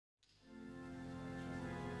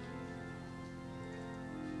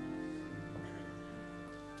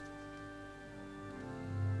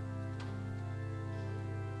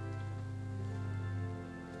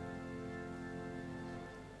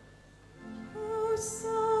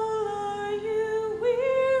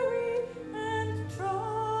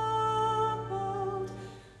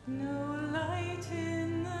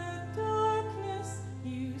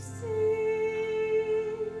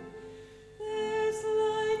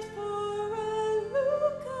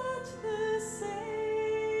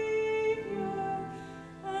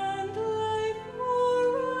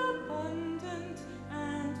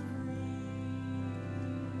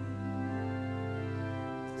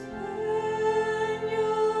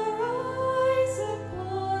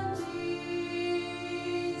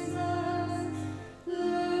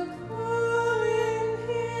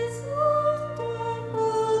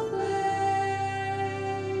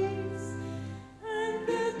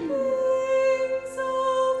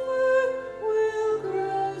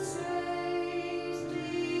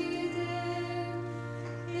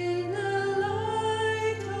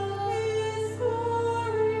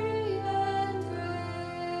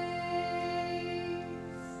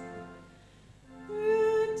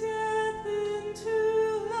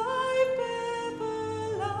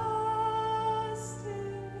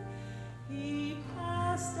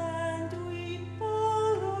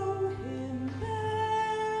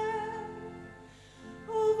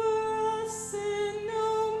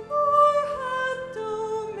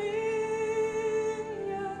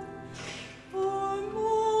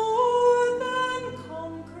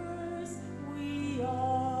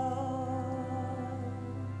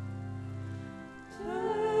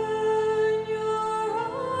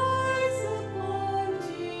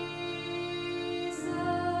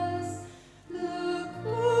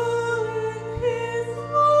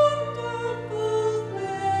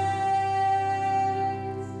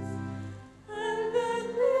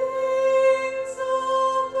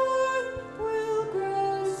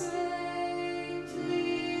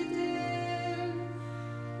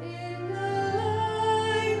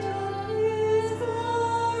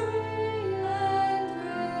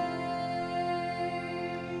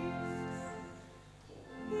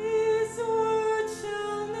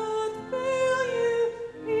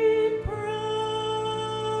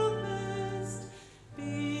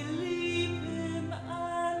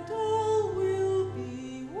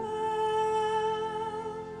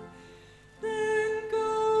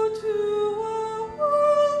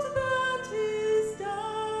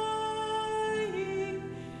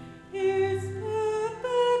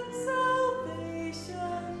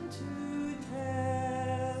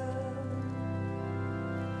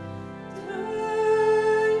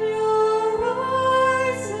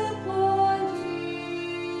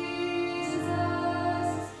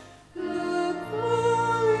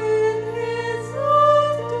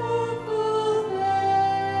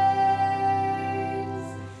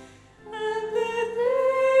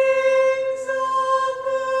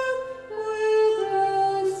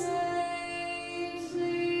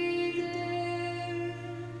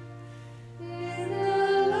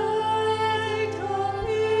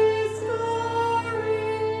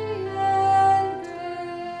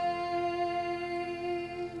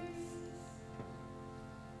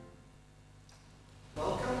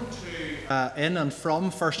In and from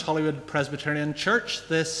First Hollywood Presbyterian Church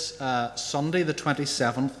this Sunday, the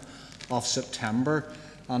 27th of September,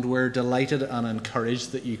 and we're delighted and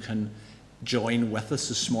encouraged that you can join with us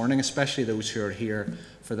this morning, especially those who are here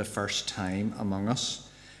for the first time among us.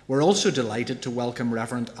 We're also delighted to welcome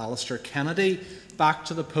Reverend Alistair Kennedy back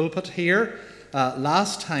to the pulpit here.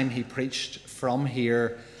 Last time he preached from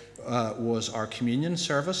here was our communion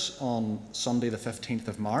service on Sunday the 15th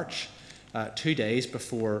of March, 2 days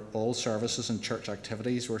before all services and church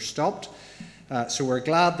activities were stopped. So we're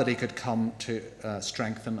glad that he could come to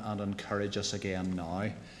strengthen and encourage us again now.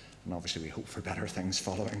 And obviously we hope for better things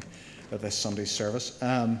following this Sunday's service.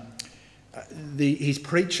 He's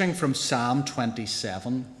preaching from Psalm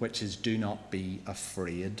 27, which is "Do not be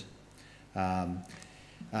afraid."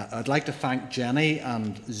 I'd like to thank Jenny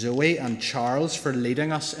and Zoe and Charles for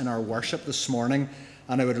leading us in our worship this morning.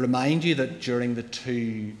 And I would remind you that during the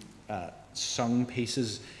two sung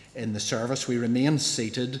pieces in the service, we remain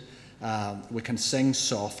seated. We can sing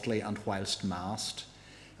softly and whilst masked.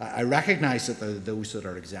 I recognise that there are those that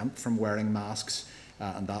are exempt from wearing masks,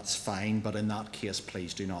 and that's fine, but in that case,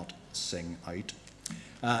 please do not sing out.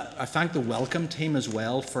 I thank the welcome team as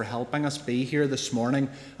well for helping us be here this morning,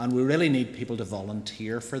 and we really need people to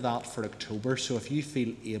volunteer for that for October. So if you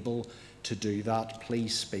feel able to do that,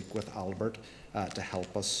 please speak with Albert to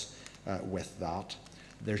help us with that.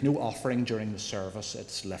 There's no offering during the service.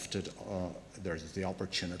 It's lifted. There's the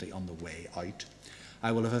opportunity on the way out.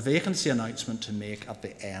 I will have a vacancy announcement to make at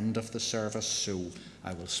the end of the service, so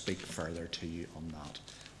I will speak further to you on that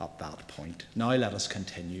at that point. Now let us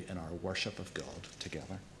continue in our worship of God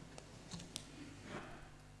together.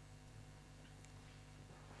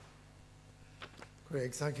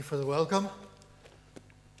 Craig, thank you for the welcome.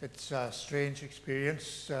 It's a strange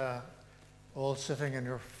experience, all sitting in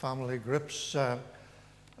your family groups.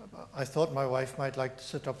 I thought my wife might like to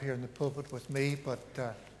sit up here in the pulpit with me, but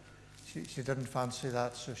she didn't fancy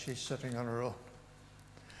that, so she's sitting on her own.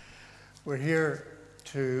 We're here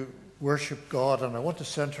to worship God, and I want to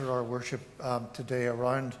centre our worship today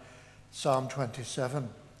around Psalm 27.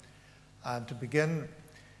 And to begin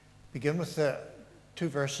with the two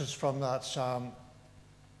verses from that psalm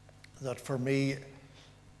that for me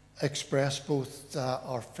express both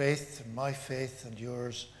our faith, and my faith and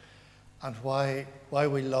yours, and why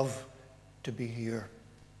we love to be here.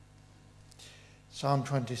 Psalm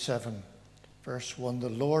 27, verse 1, "The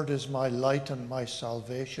Lord is my light and my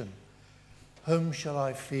salvation. Whom shall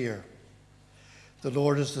I fear? The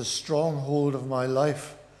Lord is the stronghold of my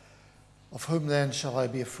life. Of whom then shall I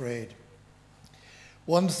be afraid?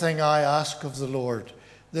 One thing I ask of the Lord,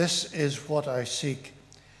 this is what I seek,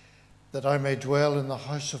 that I may dwell in the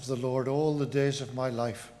house of the Lord all the days of my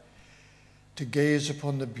life, to gaze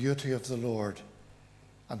upon the beauty of the Lord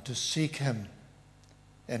and to seek him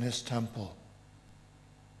in his temple."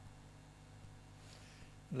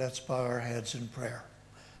 Let's bow our heads in prayer.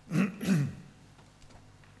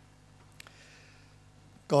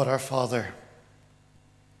 God our Father,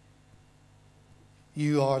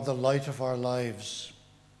 you are the light of our lives.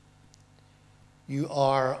 You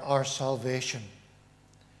are our salvation.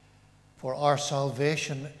 For our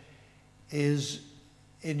salvation is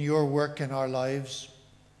in your work in our lives.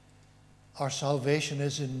 Our salvation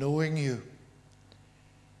is in knowing you,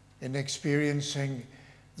 in experiencing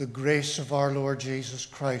the grace of our Lord Jesus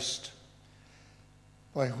Christ,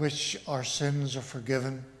 by which our sins are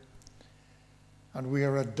forgiven, and we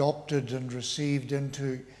are adopted and received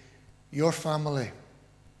into your family,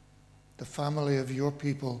 the family of your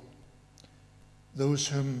people, those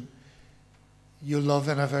whom you love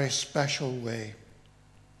in a very special way.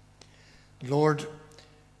 Lord,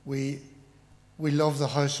 we love the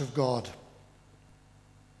house of God.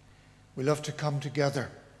 We love to come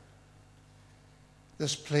together.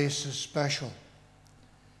 This place is special,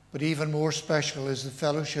 but even more special is the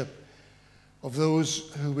fellowship of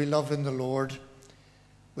those who we love in the Lord,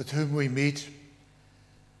 with whom we meet,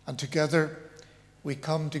 and together we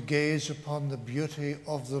come to gaze upon the beauty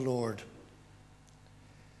of the Lord.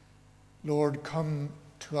 Lord, come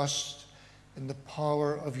to us in the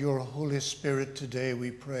power of your Holy Spirit today, we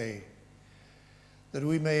pray, that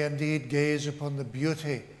we may indeed gaze upon the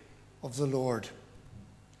beauty of the Lord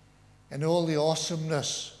in all the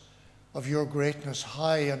awesomeness of your greatness,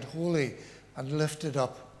 high and holy and lifted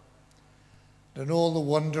up, and in all the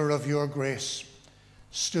wonder of your grace,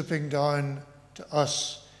 stooping down to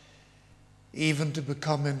us, even to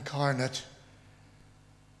become incarnate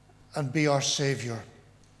and be our Saviour,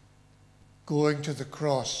 going to the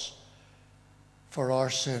cross for our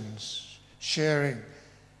sins, sharing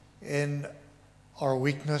in our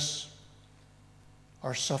weakness,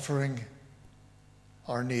 our suffering,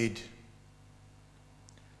 our need.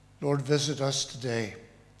 Lord, visit us today.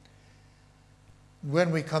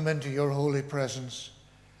 When we come into your holy presence,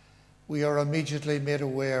 we are immediately made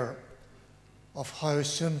aware of how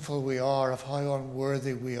sinful we are, of how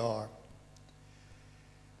unworthy we are.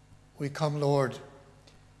 We come, Lord,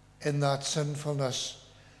 in that sinfulness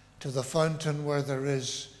to the fountain where there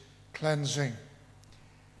is cleansing.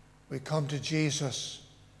 We come to Jesus,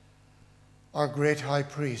 our great high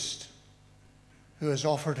priest, who has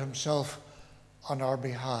offered himself on our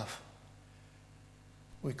behalf.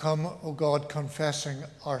 We come, O God, confessing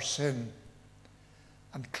our sin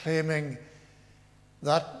and claiming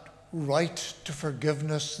that right to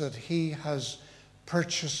forgiveness that he has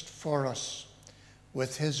purchased for us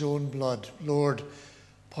with his own blood. Lord,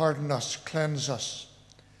 pardon us, cleanse us,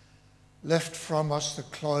 lift from us the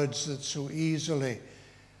clouds that so easily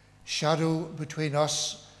shadow between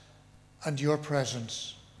us and your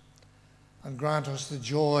presence, and grant us the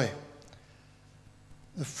joy,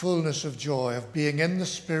 the fullness of joy of being in the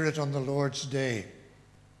Spirit on the Lord's day,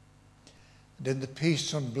 and in the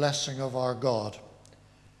peace and blessing of our God.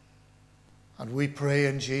 And we pray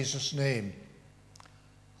in Jesus' name.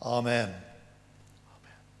 Amen.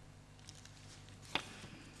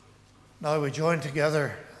 Now we join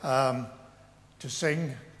together to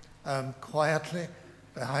sing quietly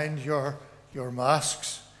behind your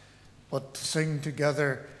masks, but to sing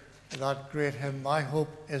together that great hymn, My Hope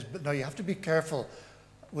Is... Now you have to be careful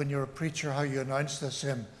when you're a preacher how you announce this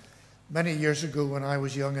hymn. Many years ago when I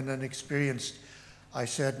was young and inexperienced, I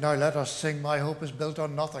said, now let us sing My Hope Is Built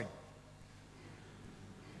on Nothing.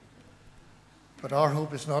 But our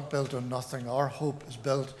hope is not built on nothing. Our hope is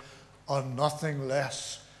built on nothing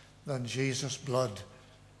less than Jesus' blood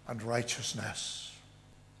and righteousness.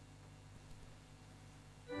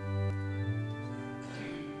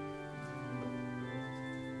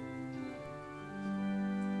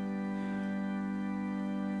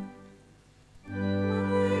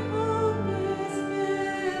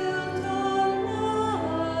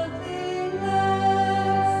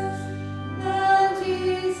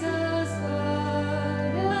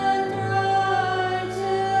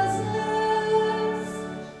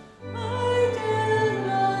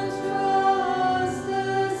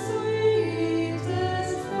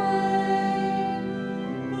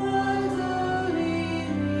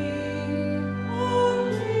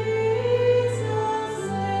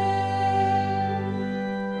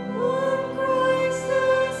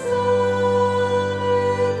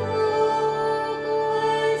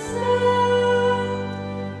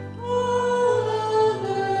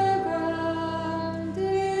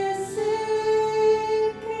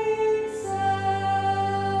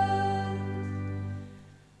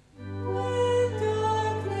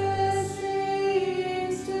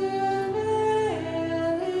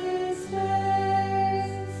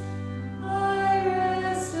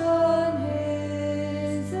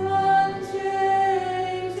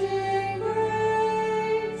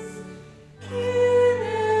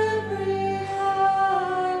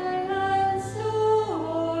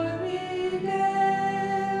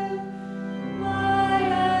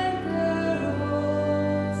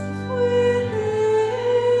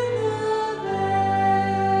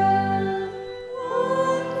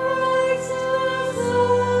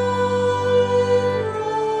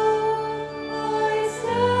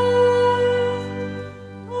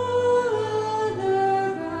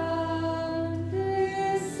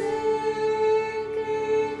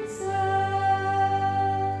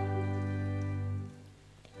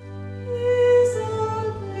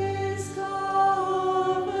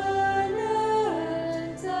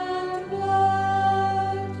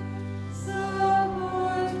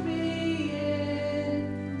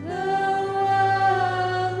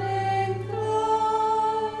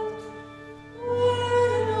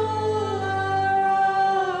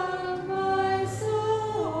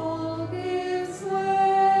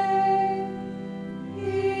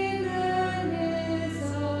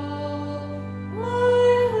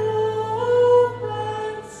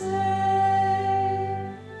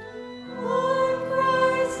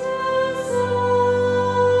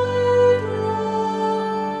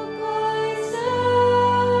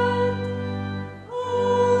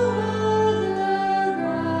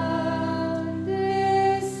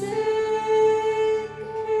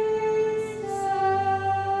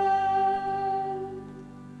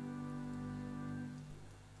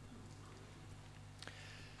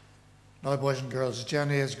 Now, boys and girls,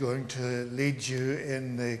 Jenny is going to lead you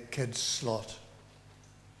in the kids' slot.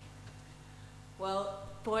 Well,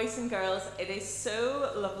 boys and girls, it is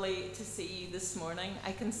so lovely to see you this morning.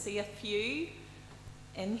 I can see a few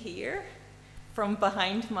in here from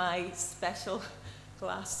behind my special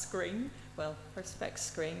glass screen, well, Perspex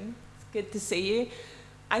screen. It's good to see you.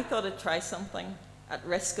 I thought I'd try something at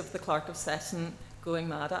risk of the clerk of session going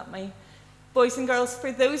mad at me. Boys and girls,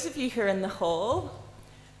 for those of you who are in the hall,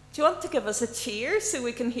 do you want to give us a cheer so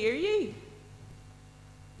we can hear you?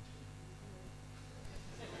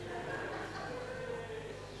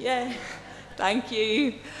 Yeah, thank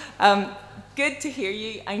you. Good to hear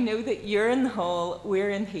you. I know that you're in the hall, we're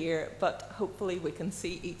in here, but hopefully we can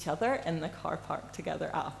see each other in the car park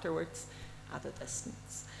together afterwards at a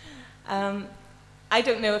distance. I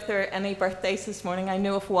don't know if there are any birthdays this morning. I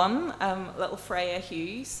know of one, little Freya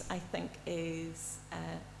Hughes, I think is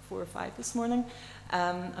 4 or 5 this morning.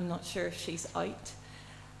 I'm not sure if she's out.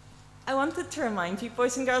 I wanted to remind you,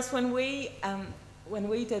 boys and girls, when we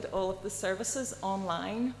did all of the services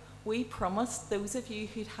online, we promised those of you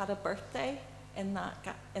who'd had a birthday in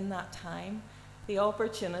that time the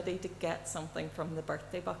opportunity to get something from the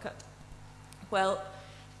birthday bucket. Well,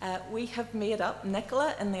 we have made up,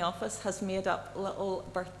 Nicola in the office has made up little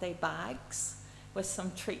birthday bags with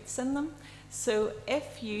some treats in them. So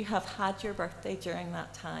if you have had your birthday during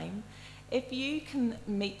that time, if you can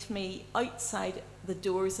meet me outside the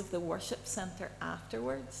doors of the worship centre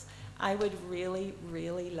afterwards, I would really,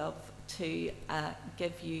 really love to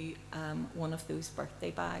give you one of those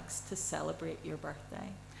birthday bags to celebrate your birthday.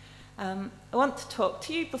 I want to talk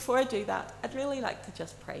to you. Before I do that, I'd really like to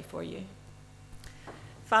just pray for you.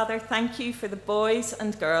 Father, thank you for the boys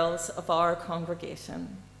and girls of our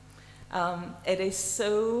congregation. It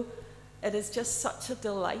is just such a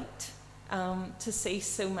delight to see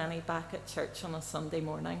so many back at church on a Sunday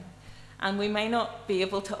morning. And we may not be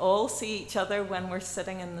able to all see each other when we're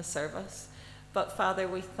sitting in the service, but Father,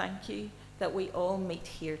 we thank you that we all meet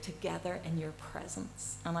here together in your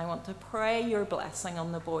presence. And I want to pray your blessing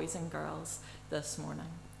on the boys and girls this morning.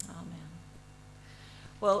 Amen.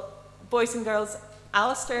 Well, boys and girls,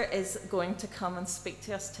 Alistair is going to come and speak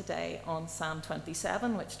to us today on Psalm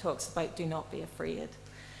 27, which talks about do not be afraid.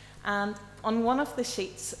 And on one of the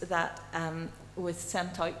sheets that was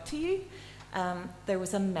sent out to you, there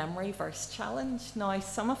was a memory verse challenge. Now,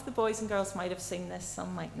 some of the boys and girls might have seen this,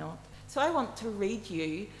 some might not. So I want to read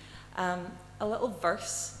you a little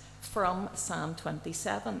verse from Psalm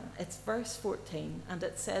 27. It's verse 14, and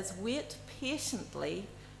it says, "Wait patiently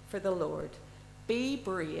for the Lord. Be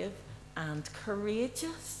brave and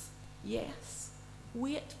courageous." Yes,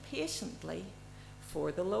 wait patiently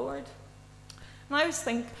for the Lord. And I always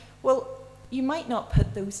think, well, you might not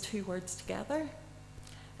put those two words together.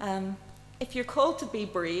 If you're called to be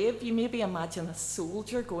brave, you maybe imagine a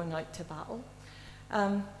soldier going out to battle.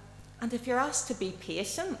 And if you're asked to be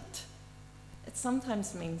patient, it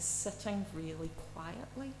sometimes means sitting really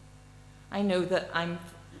quietly. I know that I'm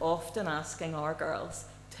often asking our girls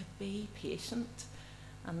to be patient,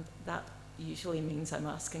 and that usually means I'm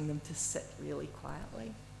asking them to sit really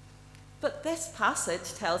quietly. But this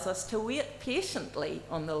passage tells us to wait patiently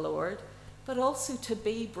on the Lord, but also to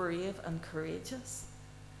be brave and courageous.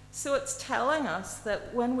 So it's telling us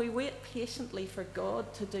that when we wait patiently for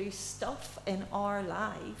God to do stuff in our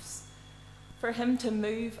lives, for him to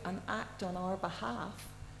move and act on our behalf,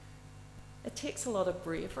 it takes a lot of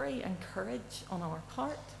bravery and courage on our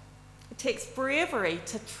part. It takes bravery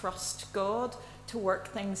to trust God to work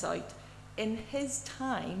things out in his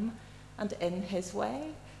time and in his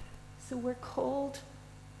way. So we're called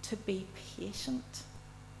to be patient.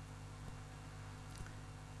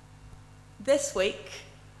 This week,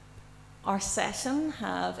 our session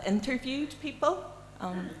have interviewed people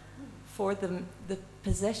for the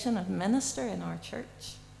position of minister in our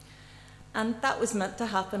church. And that was meant to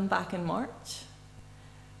happen back in March.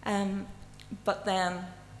 But then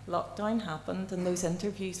lockdown happened and those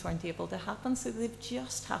interviews weren't able to happen, so they've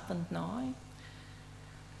just happened now.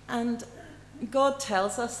 And God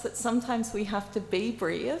tells us that sometimes we have to be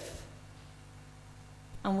brave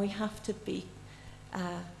and we have to be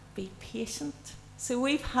patient. So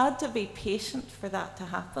we've had to be patient for that to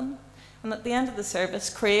happen. And at the end of the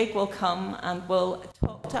service, Craig will come and will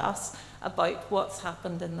talk to us about what's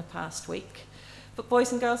happened in the past week. But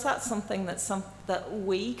boys and girls, that's something that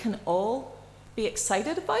we can all be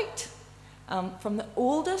excited about, from the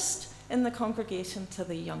oldest in the congregation to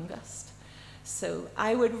the youngest. So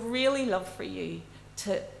I would really love for you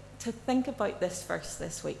to think about this verse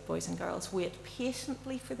this week, boys and girls. Wait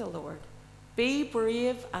patiently for the Lord. Be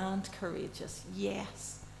brave and courageous.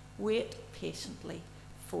 Yes, wait patiently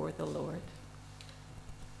for the Lord.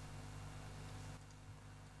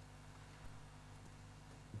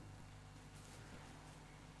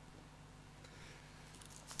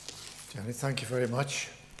 Jenny, thank you very much.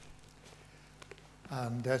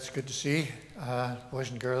 And it's good to see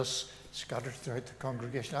boys and girls scattered throughout the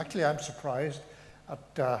congregation. Actually, I'm surprised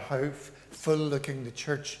at how full-looking the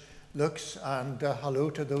church looks, and hello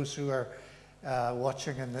to those who are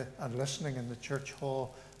watching and listening in the church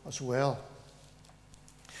hall as well.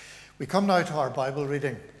 We come now to our Bible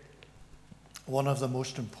reading. One of the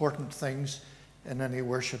most important things in any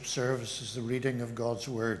worship service is the reading of God's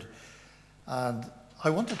Word. And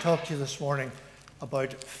I want to talk to you this morning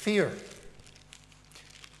about fear,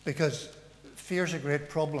 because fear is a great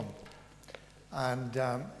problem, and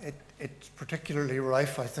it's particularly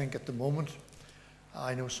rife, I think, at the moment.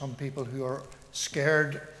 I know some people who are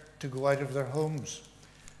scared to go out of their homes,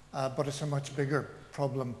 but it's a much bigger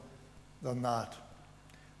problem than that.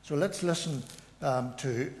 So let's listen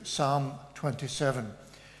to Psalm 27,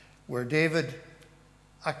 where David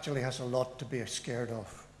actually has a lot to be scared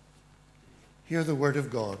of. Hear the word of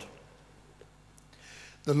God.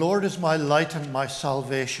 The Lord is my light and my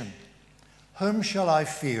salvation. Whom shall I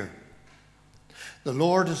fear? The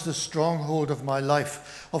Lord is the stronghold of my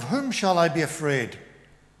life. Of whom shall I be afraid?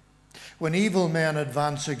 When evil men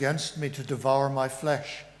advance against me to devour my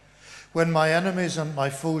flesh, when my enemies and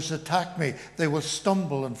my foes attack me, they will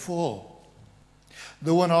stumble and fall.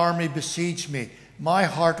 Though an army besiege me, my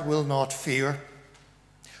heart will not fear.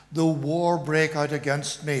 Though war break out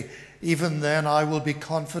against me, even then I will be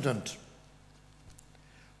confident.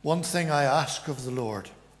 One thing I ask of the Lord,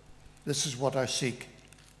 this is what I seek,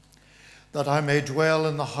 that I may dwell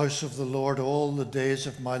in the house of the Lord all the days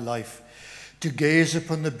of my life, to gaze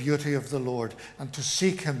upon the beauty of the Lord and to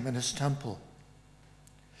seek him in his temple.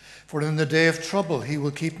 For in the day of trouble he will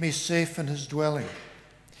keep me safe in his dwelling.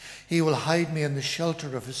 He will hide me in the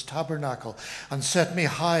shelter of his tabernacle and set me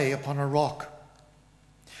high upon a rock.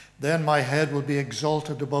 Then my head will be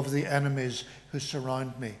exalted above the enemies who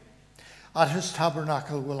surround me. At his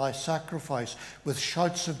tabernacle will I sacrifice with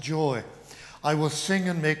shouts of joy. I will sing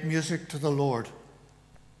and make music to the Lord.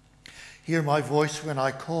 Hear my voice when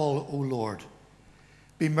I call, O Lord.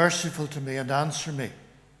 Be merciful to me and answer me.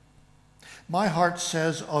 My heart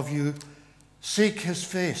says of you, seek his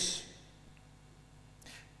face.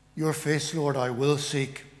 Your face, Lord, I will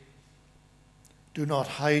seek. Do not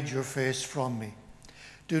hide your face from me.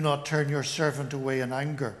 Do not turn your servant away in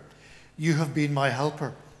anger. You have been my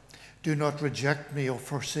helper. Do not reject me or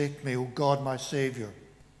forsake me, O God, my Saviour.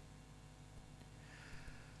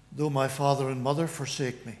 Though my father and mother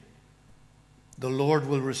forsake me, the Lord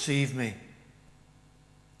will receive me.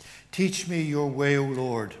 Teach me your way, O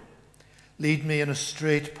Lord. Lead me in a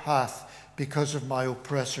straight path because of my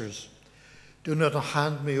oppressors. Do not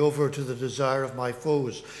hand me over to the desire of my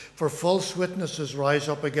foes, for false witnesses rise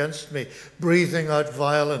up against me, breathing out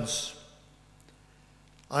violence.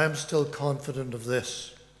 I am still confident of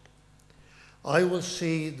this. I will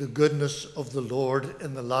see the goodness of the Lord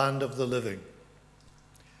in the land of the living.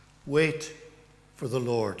 Wait for the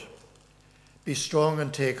Lord. Be strong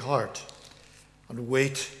and take heart, and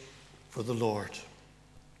wait for the Lord.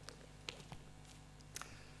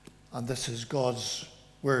 And this is God's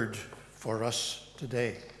word for us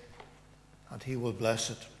today, and he will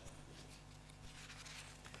bless it.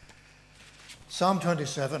 Psalm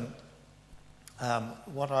 27,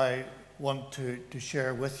 what I want to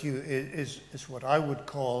share with you is what I would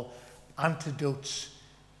call antidotes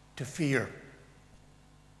to fear.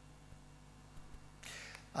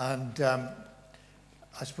 And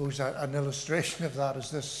I suppose an illustration of that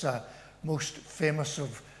is this most famous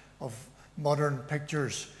of modern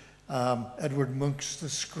pictures, Edward Munch's The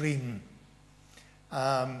Scream.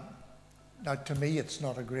 Now, to me, it's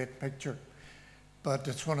not a great picture, but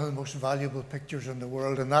it's one of the most valuable pictures in the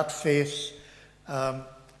world, and that face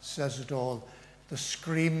says it all. The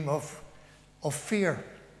scream of fear.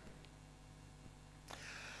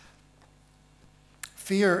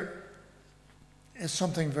 Fear is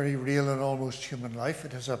something very real in almost human life.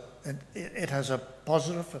 It has a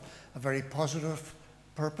very positive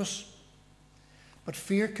purpose, but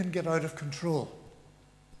fear can get out of control,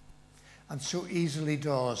 and so easily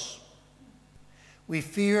does. We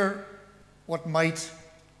fear what might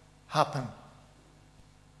happen.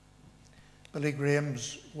 Billy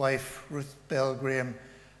Graham's wife, Ruth Bell Graham,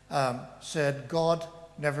 said, God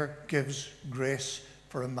never gives grace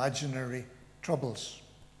for imaginary troubles.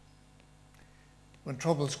 When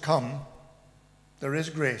troubles come, there is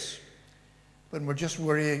grace. When you're just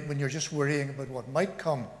worrying about what might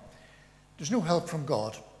come, there's no help from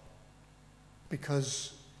God,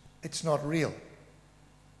 because it's not real.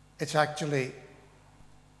 It's actually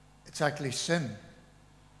sin,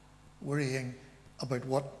 worrying about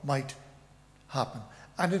what might happen.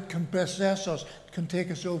 And it can possess us, it can take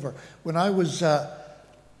us over. When I was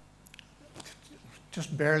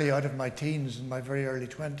just barely out of my teens, in my very early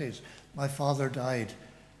 20s, my father died.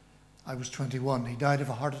 I was 21. He died of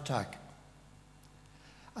a heart attack.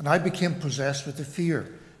 And I became possessed with the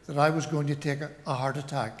fear that I was going to take a heart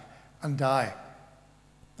attack and die.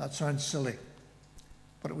 That sounds silly,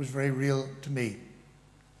 but it was very real to me.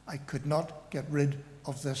 I could not get rid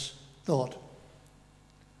of this thought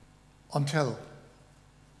until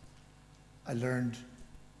I learned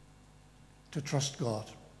to trust God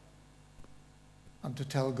and to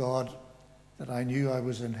tell God that I knew I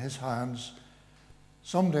was in His hands.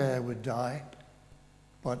 Someday I would die,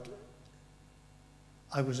 but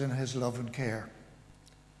I was in His love and care.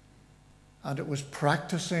 And it was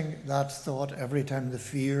practicing that thought every time the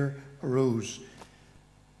fear arose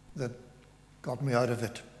that got me out of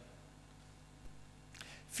it.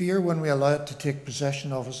 Fear, when we allow it to take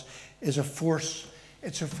possession of us, is a force.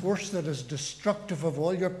 It's a force that is destructive of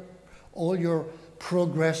all your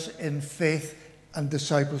progress in faith and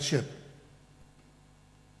discipleship.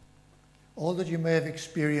 All that you may have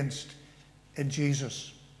experienced in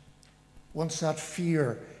Jesus, once that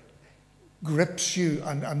fear grips you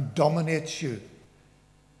and dominates you,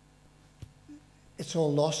 it's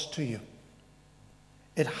all lost to you.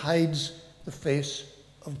 It hides the face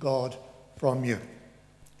of God from you.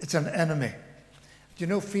 It's an enemy. Do you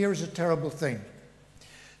know, fear is a terrible thing.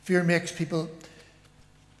 Fear makes people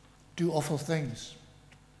do awful things.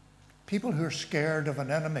 People who are scared of an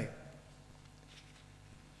enemy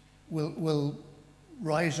will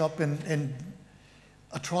rise up in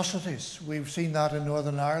atrocities. We've seen that in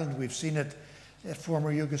Northern Ireland. We've seen it in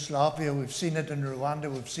former Yugoslavia. We've seen it in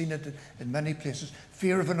Rwanda. We've seen it in many places.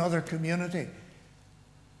 Fear of another community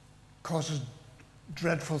causes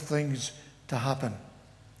dreadful things to happen.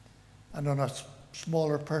 And on a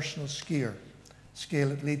smaller personal scale,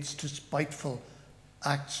 it leads to spiteful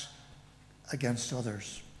acts against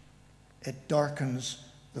others. It darkens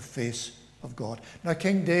the face of God. Now,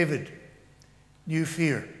 King David knew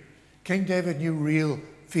fear. King David knew real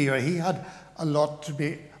fear. He had a lot to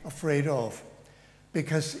be afraid of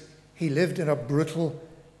because he lived in a brutal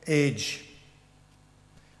age.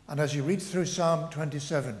 And as you read through Psalm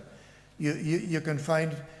 27, you can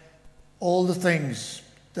find all the things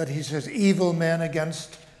that he says, evil men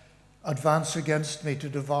advance against me to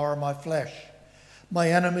devour my flesh. My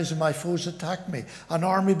enemies and my foes attack me. An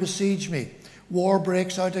army besiege me. War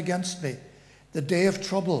breaks out against me. The day of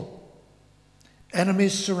trouble.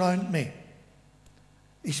 Enemies surround me.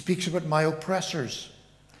 He speaks about my oppressors,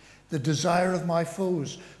 the desire of my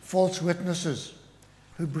foes, false witnesses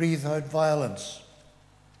who breathe out violence.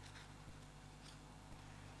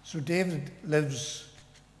 So David lives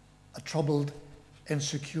a troubled,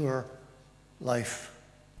 insecure life.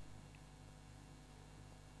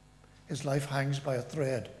 His life hangs by a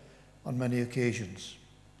thread on many occasions.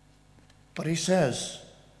 But he says,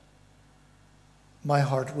 my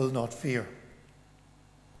heart will not fear.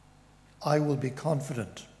 I will be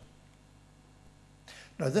confident.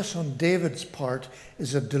 Now, this on David's part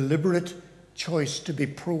is a deliberate choice to be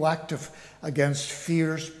proactive against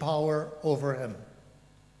fear's power over him.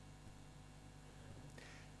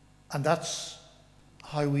 And that's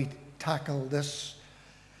how we tackle this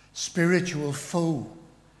spiritual foe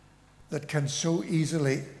that can so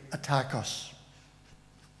easily attack us.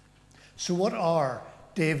 So what are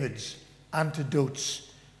David's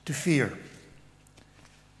antidotes to fear?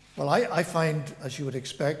 Well, I find, as you would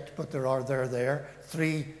expect, but there,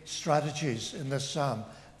 three strategies in this psalm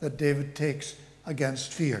that David takes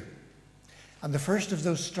against fear. And the first of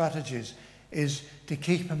those strategies is to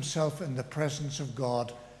keep himself in the presence of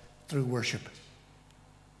God through worship.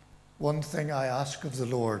 One thing I ask of the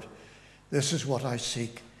Lord, this is what I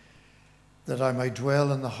seek, that I may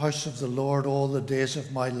dwell in the house of the Lord all the days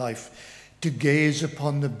of my life, to gaze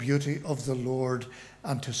upon the beauty of the Lord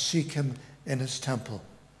and to seek him in his temple.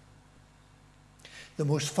 The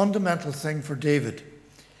most fundamental thing for David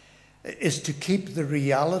is to keep the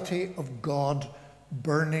reality of God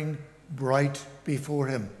burning bright before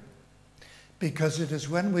him. Because it is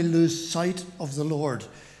when we lose sight of the Lord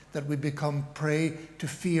that we become prey to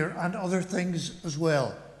fear and other things as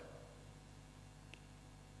well.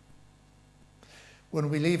 When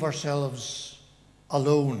we leave ourselves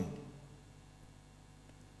alone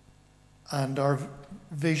and our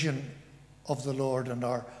vision of the Lord and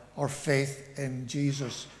our faith in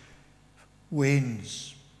Jesus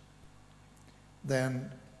wanes,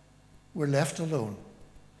 then we're left alone.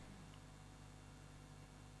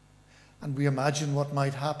 And we imagine what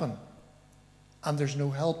might happen. And there's no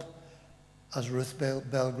help, as Ruth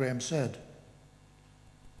Bell Graham said.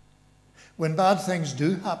 When bad things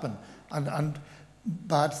do happen, and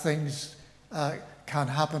bad things can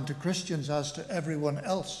happen to Christians as to everyone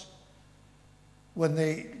else. When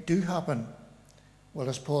they do happen, well,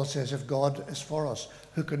 as Paul says, if God is for us,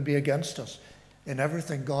 who can be against us? In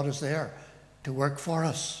everything, God is there to work for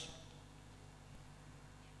us.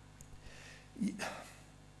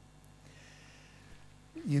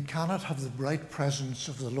 You cannot have the bright presence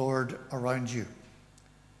of the Lord around you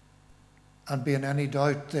and be in any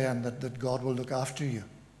doubt then that God will look after you,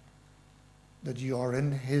 that you are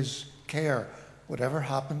in his care. Whatever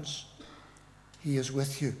happens, he is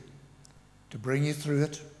with you to bring you through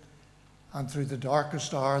it, and through the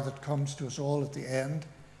darkest hour that comes to us all at the end,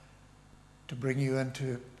 to bring you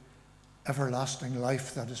into everlasting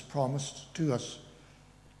life that is promised to us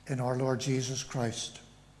in our Lord Jesus Christ.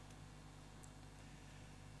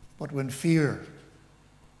 But when fear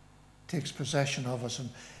takes possession of us and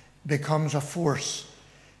becomes a force,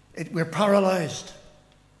 we're paralyzed.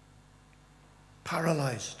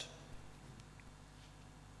 Paralyzed.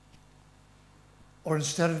 Or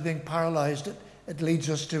instead of being paralyzed, it leads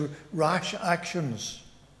us to rash actions,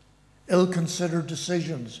 ill-considered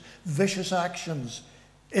decisions, vicious actions,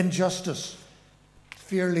 injustice.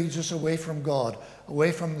 Fear leads us away from God,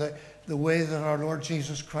 away from the way that our Lord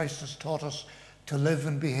Jesus Christ has taught us to live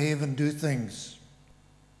and behave and do things.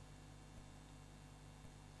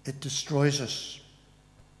 It destroys us.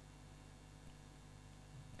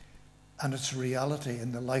 And it's a reality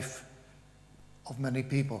in the life of many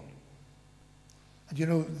people. And you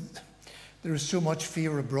know, there is so much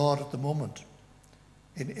fear abroad at the moment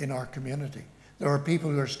in our community. There are people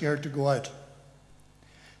who are scared to go out.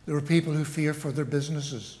 There are people who fear for their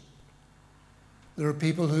businesses. There are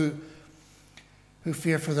people who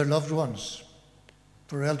fear for their loved ones,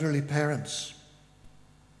 for elderly parents.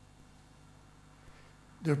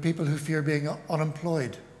 There are people who fear being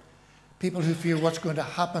unemployed, people who fear what's going to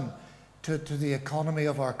happen to the economy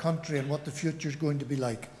of our country and what the future is going to be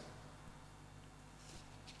like,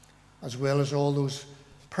 as well as all those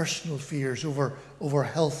personal fears over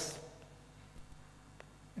health.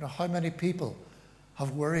 You know, how many people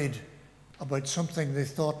have worried about something they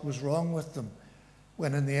thought was wrong with them,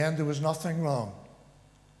 when in the end there was nothing wrong?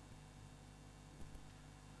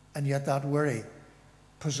 And yet that worry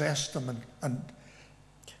possessed them and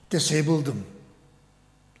disabled them.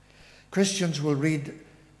 Christians will read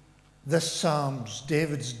this Psalms,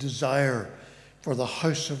 David's desire for the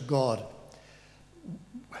house of God.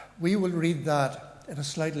 We will read that in a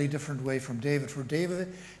slightly different way from David. For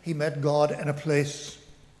David, he met God in a place.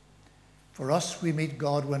 For us, we meet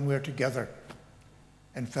God when we're together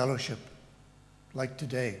in fellowship, like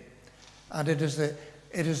today. And it is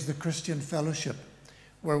the Christian fellowship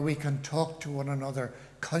where we can talk to one another,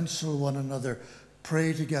 counsel one another,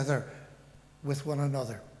 pray together with one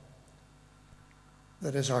another.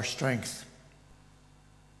 That is our strength.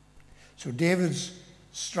 So David's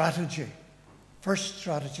strategy, first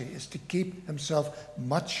strategy, is to keep himself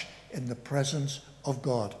much in the presence of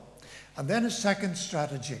God. And then his second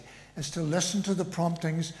strategy is to listen to the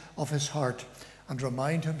promptings of his heart and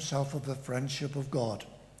remind himself of the friendship of God.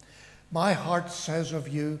 My heart says of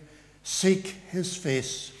you, seek his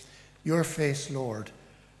face, your face, Lord,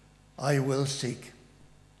 I will seek.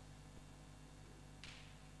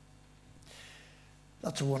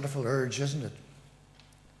 That's a wonderful urge, isn't it?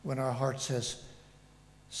 When our heart says,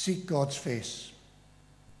 seek God's face,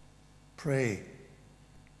 pray,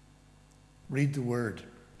 read the Word,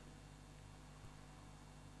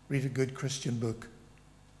 read a good Christian book.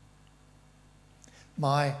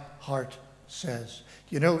 My heart says.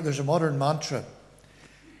 You know, there's a modern mantra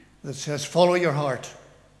that says, follow your heart.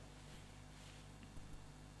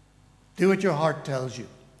 Do what your heart tells you.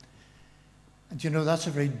 And you know, that's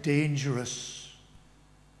a very dangerous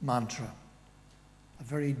mantra, a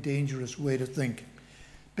very dangerous way to think.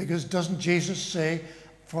 Because doesn't Jesus say,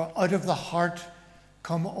 for out of the heart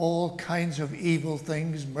come all kinds of evil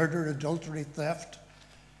things, murder, adultery, theft?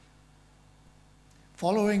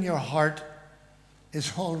 Following your heart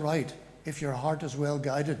is all right if your heart is well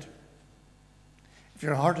guided, if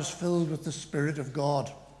your heart is filled with the Spirit of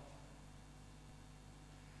God.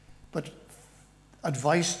 But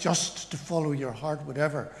advice just to follow your heart,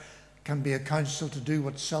 whatever, can be a counsel to do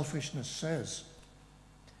what selfishness says,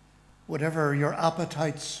 whatever your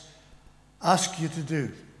appetites ask you to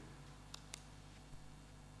do.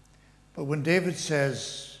 But when David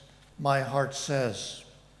says, my heart says,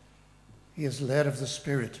 he is led of the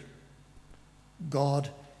Spirit. God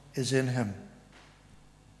is in him.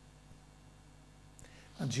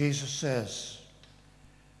 And Jesus says,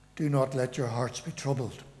 do not let your hearts be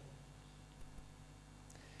troubled.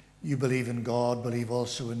 You believe in God, believe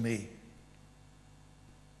also in me.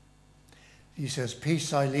 He says,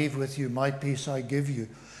 peace I leave with you, my peace I give you.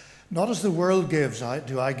 Not as the world gives,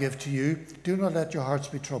 do I give to you. Do not let your hearts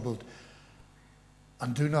be troubled,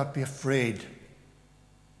 and do not be afraid.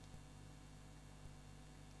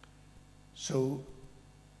 So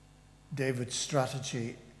David's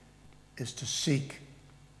strategy is to seek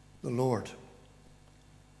the Lord.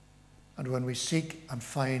 And when we seek and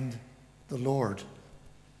find the Lord,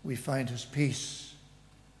 we find his peace.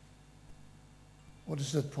 What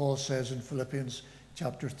is it Paul says in Philippians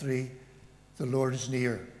chapter 3? The Lord is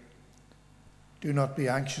near. Do not be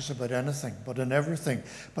anxious about anything, but in everything,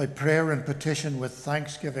 by prayer and petition with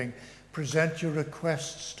thanksgiving, present your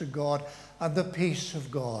requests to God, and the peace of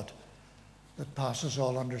God that passes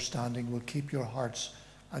all understanding will keep your hearts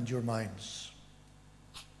and your minds.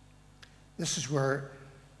 This is where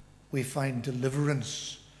we find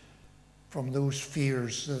deliverance from those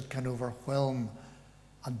fears that can overwhelm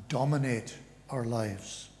and dominate our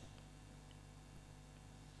lives.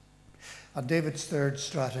 And David's third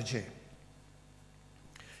strategy,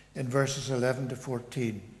 in verses 11 to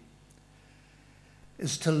 14,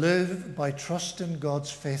 is to live by trust in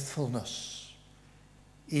God's faithfulness,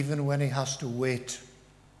 even when he has to wait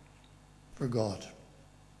for God.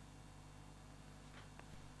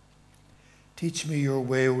 Teach me your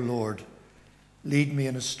way, O Lord. Lead me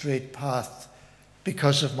in a straight path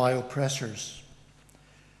because of my oppressors.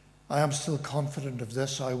 I am still confident of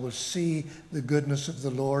this. I will see the goodness of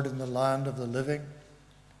the Lord in the land of the living.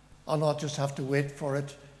 I'll not just have to wait for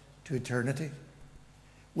it to eternity.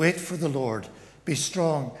 Wait for the Lord. Be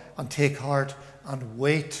strong and take heart and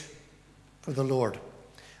wait for the Lord.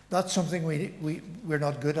 That's something we're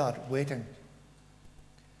not good at, waiting.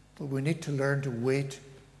 But we need to learn to wait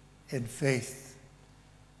in faith,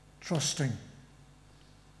 trusting.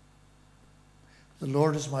 The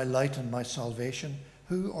Lord is my light and my salvation.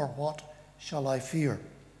 Who or what shall I fear?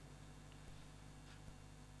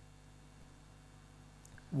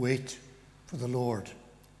 Wait for the Lord.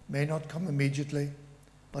 May not come immediately,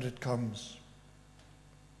 but it comes.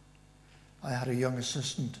 I had a young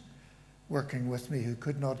assistant working with me who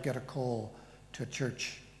could not get a call to a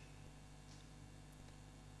church.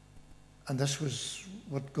 And this was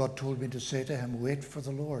what God told me to say to him: wait for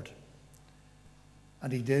the Lord.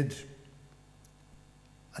 And he did.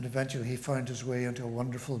 And eventually he found his way into a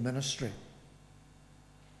wonderful ministry.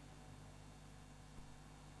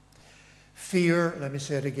 Fear, let me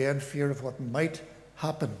say it again, fear of what might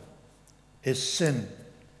happen is sin.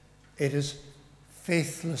 It is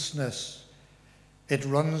faithlessness. It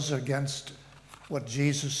runs against what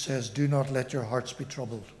Jesus says: do not let your hearts be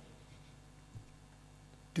troubled.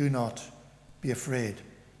 Do not be afraid.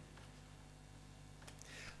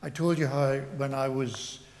 I told you how when I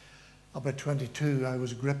was about 22, I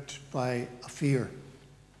was gripped by a fear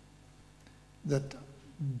that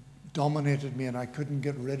dominated me and I couldn't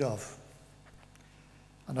get rid of.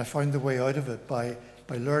 And I found the way out of it by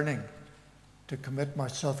learning to commit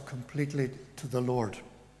myself completely to the Lord.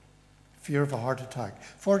 Fear of a heart attack.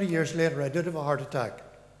 40 years later, I did have a heart attack.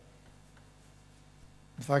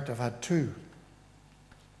 In fact, I've had two.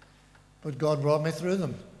 But God brought me through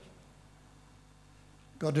them.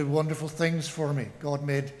 God did wonderful things for me. God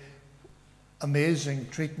made amazing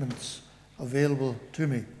treatments available to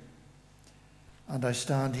me. And I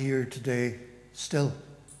stand here today still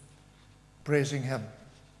praising him,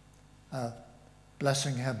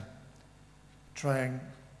 blessing him, trying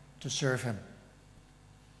to serve him.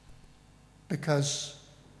 Because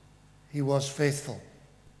he was faithful,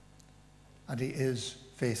 and he is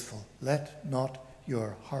faithful. Let not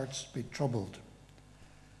your hearts be troubled,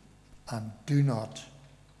 and do not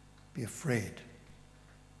be afraid.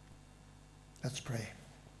 Let's pray.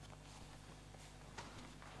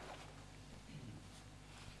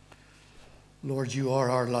 Lord, you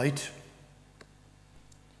are our light.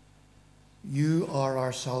 You are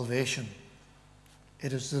our salvation.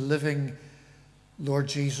 It is the living Lord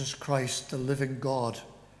Jesus Christ, the living God,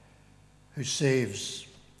 who saves.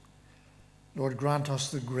 Lord, grant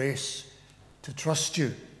us the grace to trust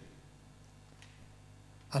you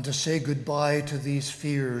and to say goodbye to these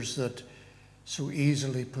fears that so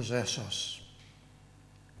easily possess us.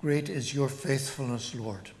 Great is your faithfulness,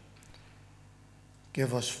 Lord.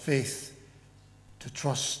 Give us faith to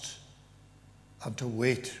trust and to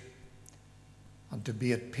wait and to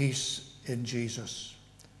be at peace in Jesus.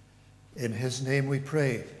 In his name we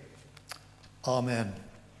pray. Amen.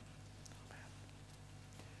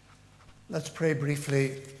 Let's pray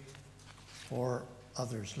briefly for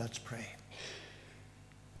others. Let's pray.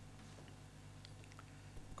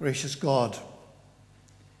 Gracious God,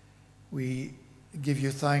 we give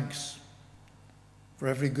you thanks for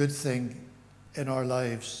every good thing in our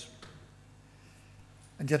lives.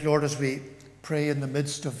 And yet, Lord, as we pray in the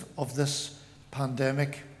midst of this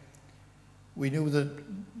pandemic, we know that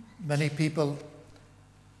many people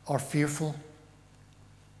are fearful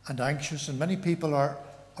and anxious, and many people are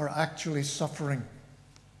actually suffering.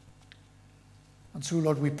 And so,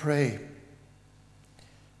 Lord, we pray.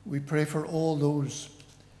 We pray for all those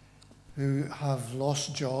who have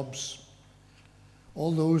lost jobs,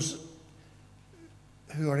 all those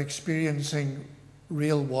who are experiencing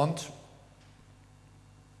real want,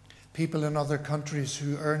 people in other countries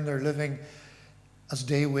who earn their living as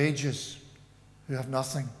day wages, who have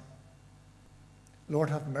nothing. Lord,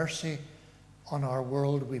 have mercy on our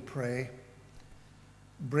world, we pray.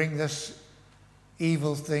 Bring this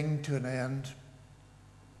evil thing to an end,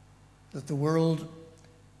 that the world,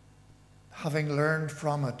 having learned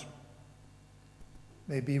from it,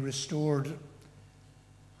 may be restored,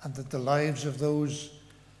 and that the lives of those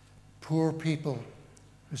poor people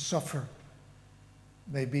who suffer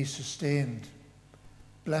may be sustained.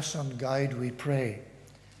 Bless and guide, we pray,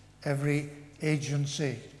 every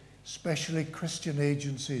agency, especially Christian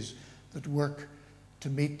agencies that work to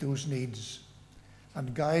meet those needs.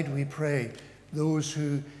 And guide, we pray, those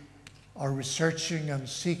who are researching and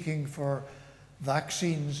seeking for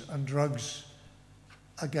vaccines and drugs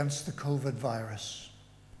against the COVID virus.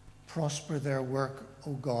 Prosper their work,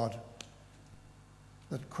 O God,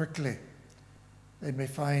 that quickly they may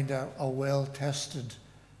find a well-tested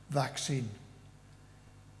vaccine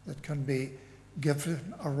that can be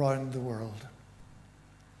given around the world.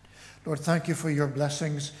 Lord, thank you for your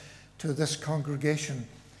blessings to this congregation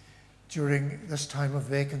during this time of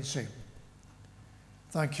vacancy.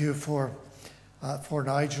 Thank you for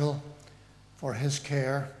Nigel, for his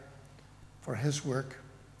care, for his work.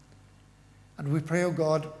 And we pray, O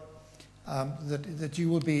God, that you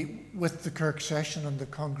will be with the Kirk session and the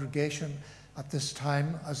congregation at this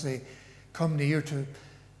time as they come near to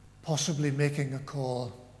possibly making a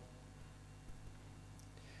call.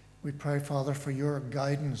 We pray, Father, for your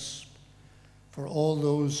guidance for all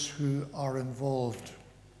those who are involved.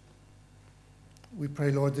 We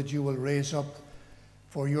pray, Lord, that you will raise up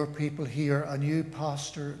for your people here a new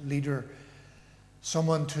pastor, leader,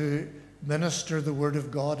 someone to minister the word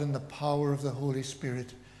of God in the power of the Holy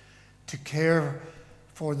Spirit, to care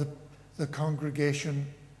for the congregation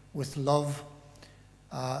with love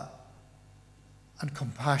and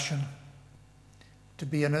compassion, to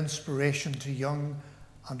be an inspiration to young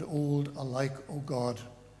and old alike, O God.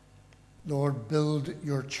 Lord, build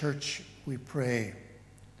your church, we pray.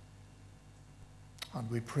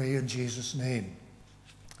 And we pray in Jesus' name.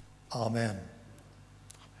 Amen.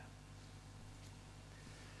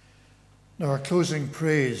 Now, our closing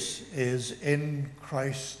praise is "In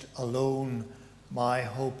Christ alone my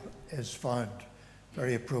hope is found."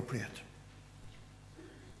 Very appropriate.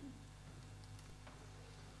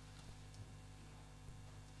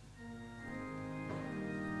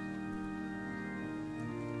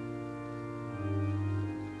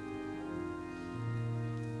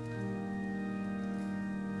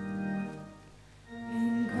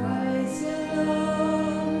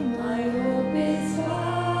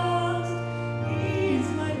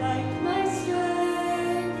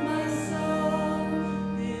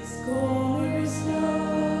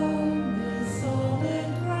 Cornerstone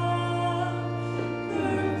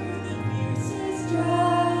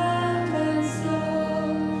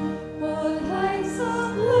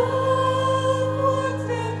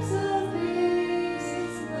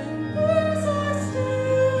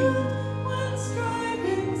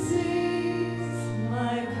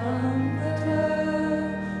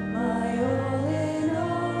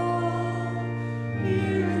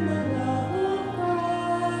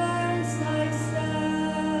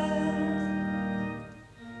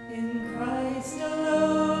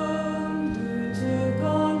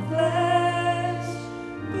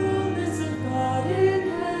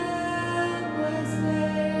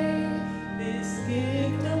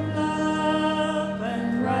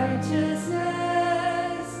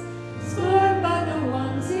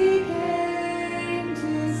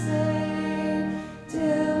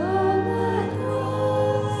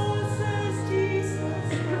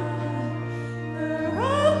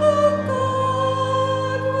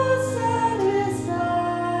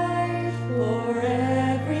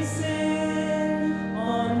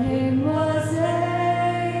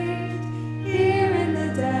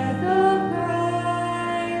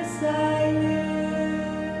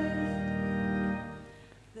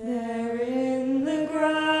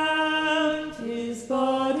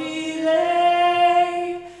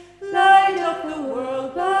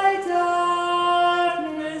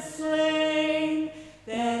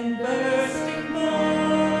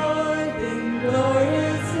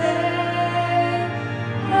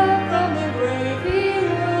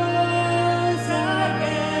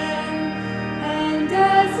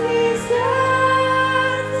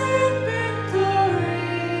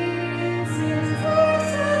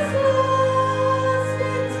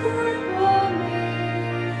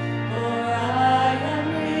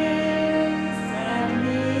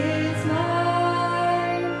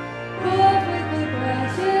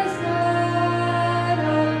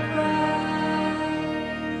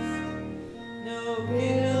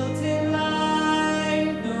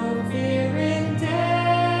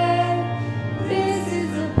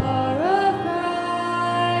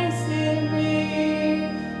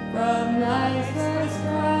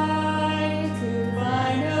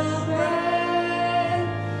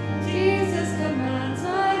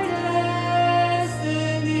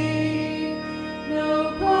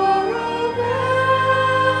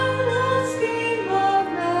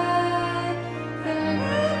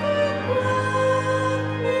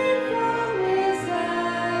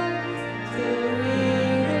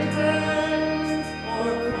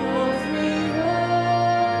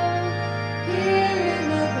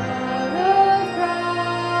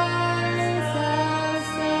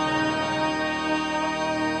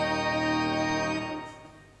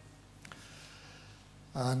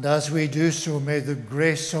And as we do so, may the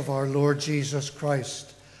grace of our Lord Jesus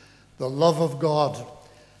Christ, the love of God,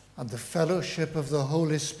 and the fellowship of the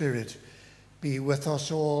Holy Spirit be with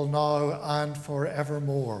us all now and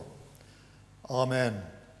forevermore. Amen.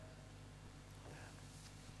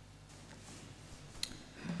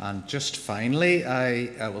 And just finally,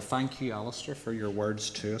 I will thank you, Alistair, for your words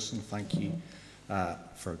to us, and thank you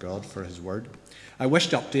for God for his word. I wish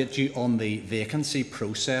to update you on the vacancy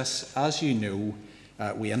process. As you know,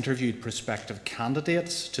 we interviewed prospective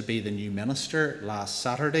candidates to be the new minister last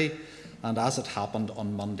Saturday, and as it happened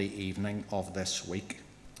on Monday evening of this week.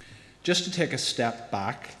 Just to take a step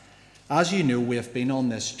back, as you know, we have been on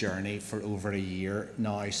this journey for over a year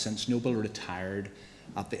now since Noble retired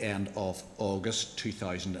at the end of August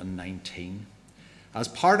 2019. As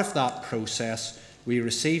part of that process, we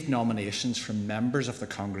received nominations from members of the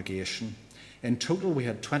congregation. In total, we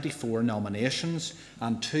had 24 nominations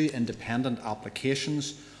and 2 independent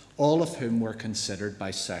applications, all of whom were considered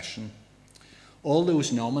by session. All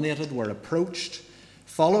those nominated were approached.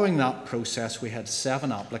 Following that process, we had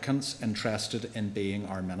 7 applicants interested in being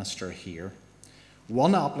our minister here.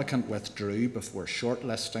 1 applicant withdrew before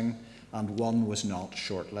shortlisting, and 1 was not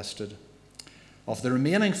shortlisted. Of the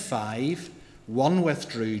remaining 5, 1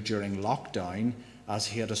 withdrew during lockdown as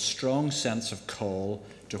he had a strong sense of call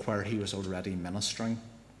to where he was already ministering.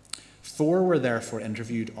 4 were therefore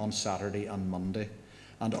interviewed on Saturday and Monday,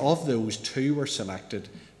 and of those 2 were selected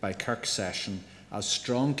by Kirk Session as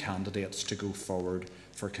strong candidates to go forward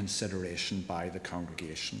for consideration by the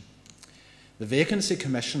congregation. The Vacancy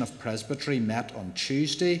Commission of Presbytery met on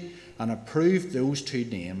Tuesday and approved those 2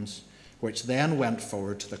 names, which then went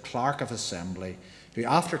forward to the Clerk of Assembly, who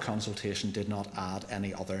after consultation did not add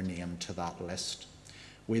any other name to that list.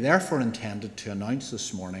 We therefore intended to announce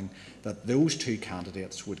this morning that those 2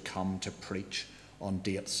 candidates would come to preach on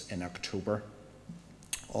dates in October.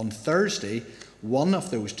 On Thursday, one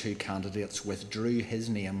of those 2 candidates withdrew his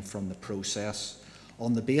name from the process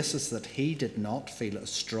on the basis that he did not feel a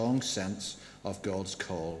strong sense of God's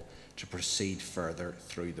call to proceed further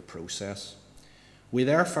through the process. We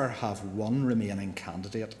therefore have 1 remaining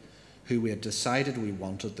candidate who we had decided we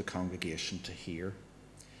wanted the congregation to hear.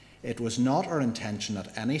 It was not our intention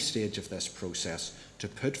at any stage of this process to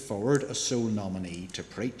put forward a sole nominee to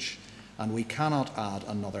preach, and we cannot add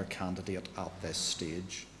another candidate at this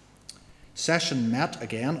stage. Session met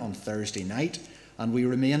again on Thursday night, and we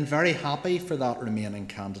remain very happy for that remaining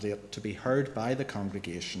candidate to be heard by the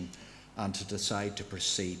congregation and to decide to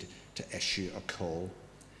proceed to issue a call.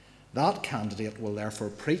 That candidate will therefore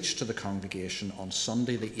preach to the congregation on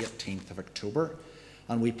Sunday the 18th of October,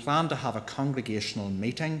 and we plan to have a congregational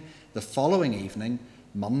meeting the following evening,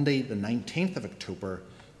 Monday the 19th of October,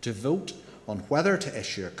 to vote on whether to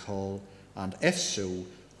issue a call, and if so,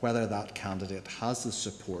 whether that candidate has the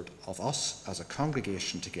support of us as a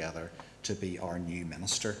congregation together to be our new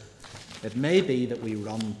minister. It may be that we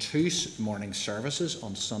run 2 morning services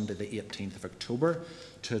on Sunday the 18th of October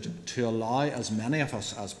to allow as many of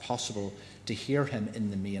us as possible to hear him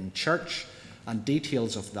in the main church, and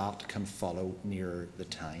details of that can follow nearer the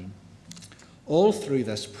time. All through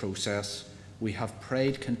this process, we have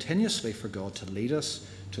prayed continuously for God to lead us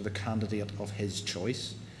to the candidate of his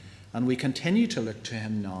choice, and we continue to look to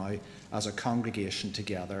him now as a congregation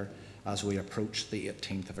together as we approach the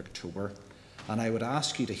 18th of October, and I would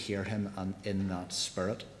ask you to hear him in that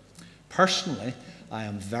spirit. Personally, I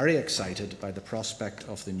am very excited by the prospect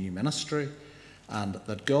of the new ministry, and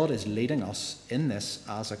that God is leading us in this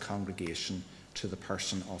as a congregation to the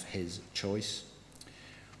person of his choice.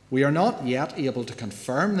 We are not yet able to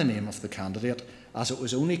confirm the name of the candidate, as it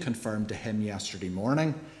was only confirmed to him yesterday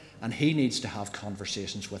morning, and he needs to have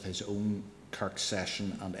conversations with his own Kirk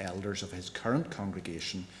Session and elders of his current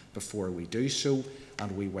congregation before we do so,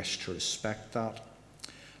 and we wish to respect that.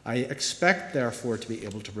 I expect, therefore, to be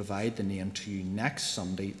able to provide the name to you next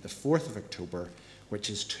Sunday, the 4th of October, which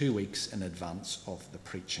is 2 weeks in advance of the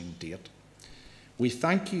preaching date. We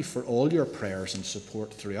thank you for all your prayers and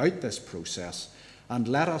support throughout this process, and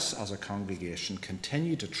let us as a congregation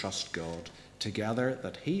continue to trust God together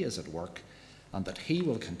that he is at work and that he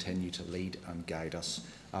will continue to lead and guide us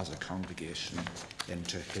as a congregation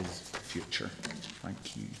into his future.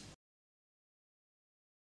 Thank you.